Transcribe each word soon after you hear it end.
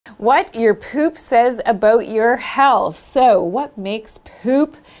What your poop says about your health. So what makes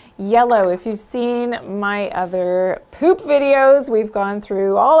poop yellow? If you've seen my other poop videos, we've gone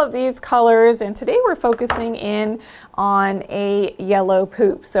through all of these colors, and today we're focusing in on a yellow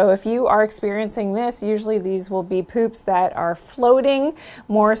poop. So if you are experiencing this, usually these will be poops that are floating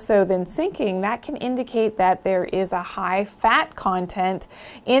more so than sinking. That can indicate that there is a high fat content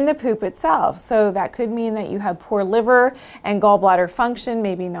in the poop itself. So that could mean that you have poor liver and gallbladder function,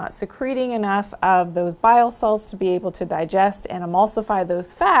 maybe not secreting enough of those bile salts to be able to digest and emulsify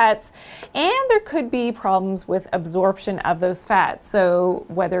those fats. And there could be problems with absorption of those fats. So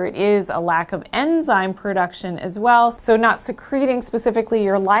whether it is a lack of enzyme production as well, so not secreting specifically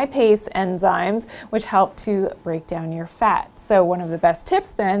your lipase enzymes, which help to break down your fat. So one of the best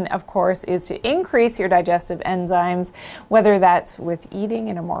tips then, of course, is to increase your digestive enzymes, whether that's with eating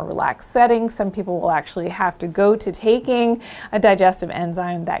in a more relaxed setting. Some people will actually have to go to taking a digestive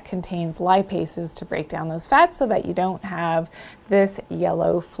enzyme that contains lipases to break down those fats so that you don't have this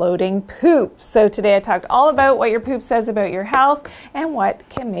yellow floating poop. So today I talked all about what your poop says about your health and what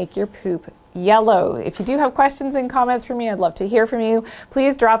can make your poop yellow. If you do have questions and comments for me, I'd love to hear from you.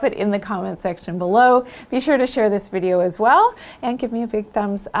 Please drop it in the comment section below. Be sure to share this video as well and give me a big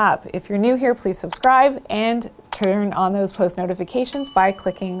thumbs up. If you're new here, please subscribe and turn on those post notifications by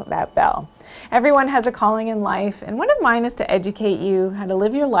clicking that bell. Everyone has a calling in life, and one of mine is to educate you how to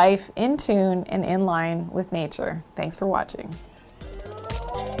live your life in tune and in line with nature. Thanks for watching.